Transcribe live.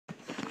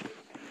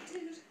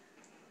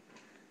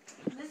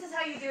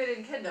how you do it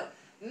in Kendo.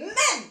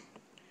 Men!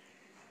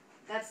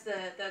 That's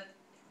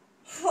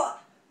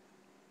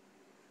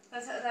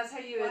how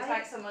you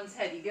attack someone's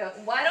head. You go,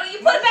 why don't you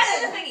put it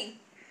back in the thingy?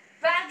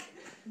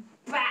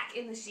 Back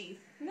in the sheath.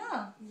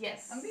 No.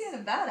 Yes. I'm being a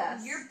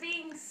badass. You're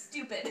being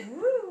stupid.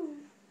 Woo!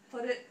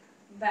 Put it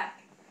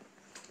back.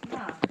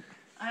 No.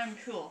 I'm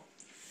cool.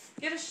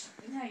 You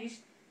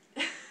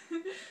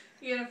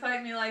gonna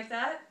fight me like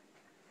that?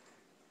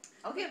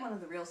 I'll get one of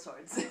the real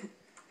swords.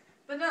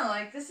 But no,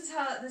 like this is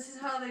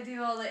how they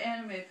do all the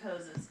anime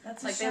poses.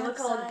 That's like a they look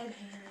all side,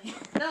 Haley.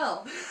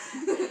 no.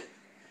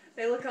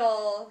 They look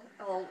all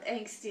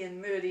angsty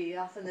and moody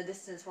off in the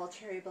distance while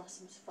cherry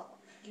blossoms fall.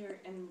 You're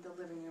in the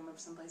living room of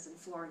someplace in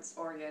Florence,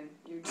 Oregon.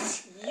 You're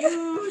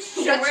You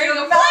shut You're wearing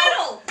your a mouth.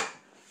 flannel!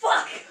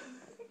 Fuck!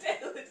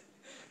 Damn it.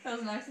 That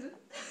was an accident.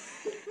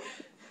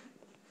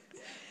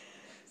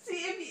 See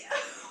if you.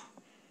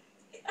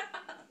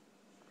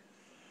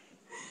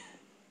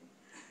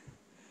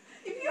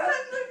 If you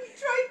hadn't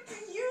tried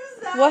to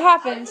use that. What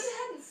happened?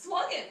 I hadn't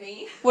swung at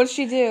me. What did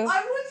she do?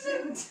 I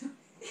wouldn't.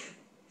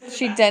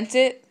 She dent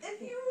it?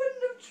 If you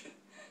wouldn't have.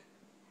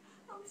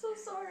 I'm so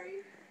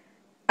sorry.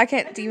 I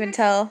can't even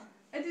tell.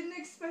 I didn't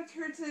expect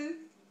her to.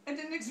 I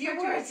didn't expect You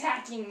were her.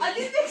 attacking me. I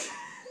didn't.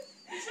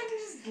 You expect me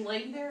to just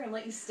lay there and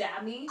let you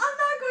stab me? I'm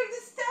not going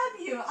to stab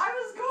you. I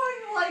was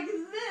going like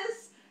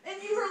this,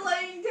 and you were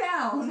laying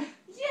down.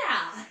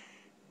 Yeah.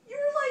 You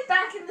were like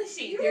Back in the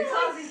sheath. You're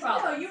causing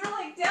problems. No, you were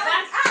like down.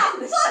 Back Ow!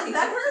 in the Fuck, sheath.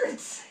 that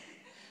hurts.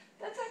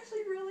 That's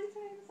actually really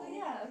painful. Oh,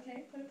 yeah,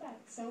 okay, put it back.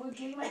 So we're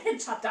getting my head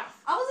chopped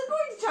off. I wasn't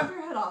going to chop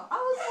your head off. I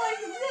was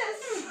like this.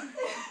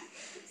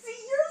 See,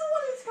 you're the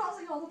one who's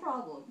causing all the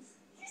problems.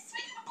 You're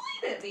swinging a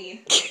blade at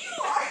me.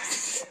 You are.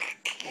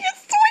 You're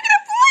swinging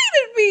a blade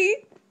at me!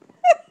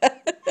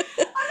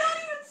 I'm not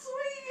even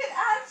swinging it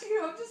at you.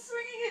 I'm just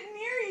swinging it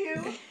near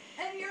you.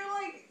 And you're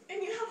like...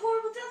 And you have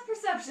horrible depth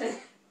perception.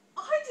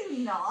 I do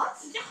not.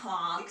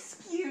 Yeah.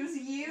 Excuse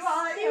you.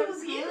 I have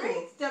Excuse you.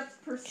 great depth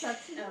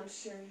perception. I'm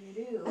sure you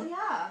do. Oh,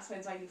 yeah.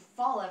 Explains why you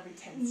fall every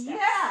 10 steps.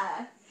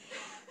 Yeah.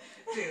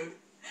 Dude.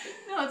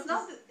 No, it's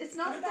not. It's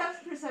not the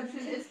depth perception.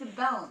 It's the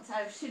balance. I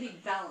have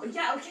shitty balance.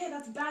 Yeah, okay,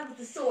 that's bad with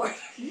the sword.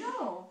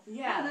 No.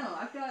 Yeah. No,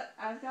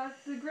 I've got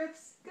the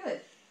grips good.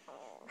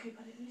 Okay,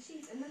 put it in the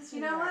sheath and then You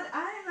swing know it what? around.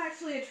 I'm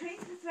actually a trained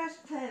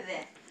professional.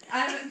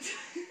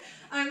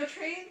 I'm a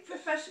trained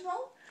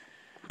professional.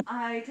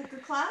 I took a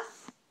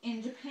class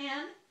in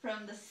Japan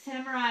from the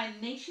samurai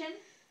nation.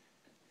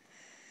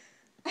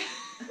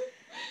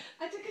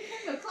 I took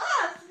a kendo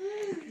class.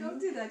 Don't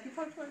do that. You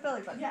punch my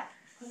belly button. Yeah,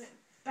 put it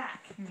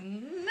back.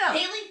 No.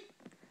 Haley?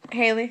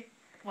 Haley,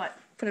 What?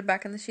 put it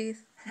back in the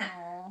sheath,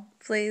 Aw.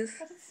 please.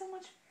 But it's so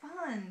much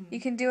fun. You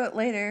can do it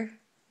later.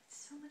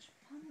 It's so much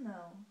fun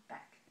though.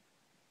 Back.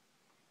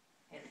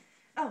 Haley.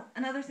 Oh,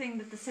 another thing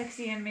that the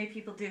sexy anime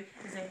people do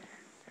is they.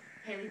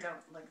 Haley, don't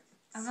look.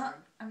 I'm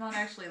not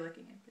actually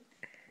licking it. But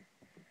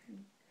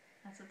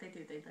that's what they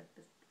do. They lick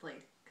the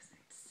blade because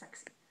it's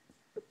sexy.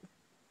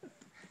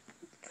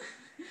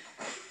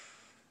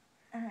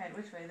 All right,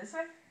 which way? This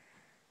way?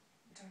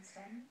 Don't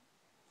stop me.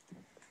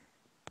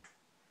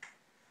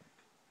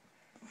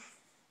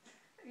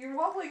 You're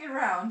wobbling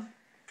around.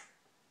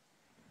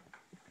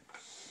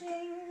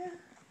 Shing.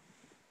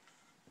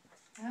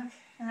 Okay.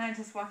 And I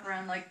just walk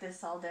around like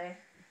this all day.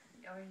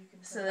 Or you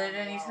can So that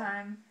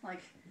anytime,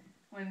 like,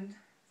 when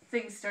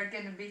things start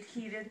getting a bit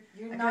heated,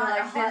 You're I not go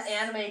like a hot this.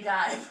 anime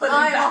guy. Put it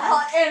I'm a back.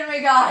 hot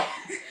anime guy.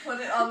 Put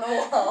it on the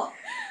wall.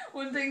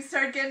 When things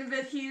start getting a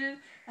bit heated,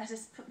 I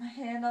just put my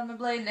hand on the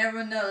blade and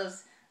everyone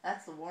knows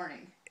that's the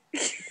warning. Yeah.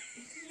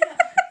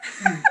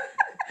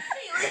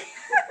 Haley.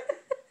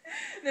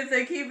 And if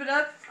they keep it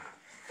up,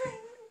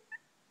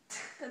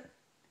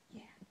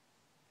 yeah.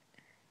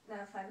 Now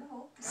find the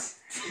hole.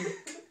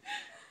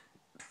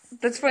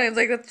 That's funny. It's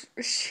like that's.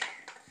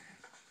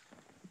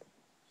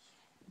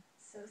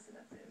 So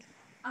seductive.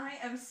 I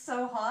am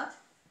so hot.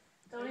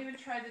 Don't even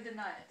try to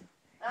deny it.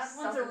 That That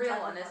one's a real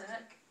one, isn't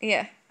it?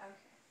 Yeah.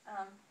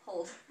 Okay.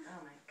 Hold.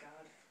 Oh my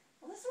god.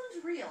 Well, this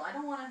one's real. I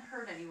don't want to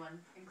hurt anyone,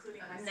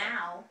 including myself.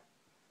 Now.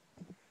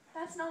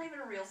 That's not even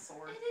a real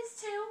sword. It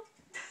is too.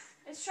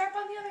 It's sharp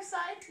on the other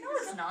side. No,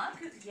 it's not.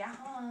 Yeah.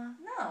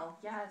 No.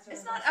 Yeah,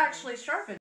 It's not actually sharpened.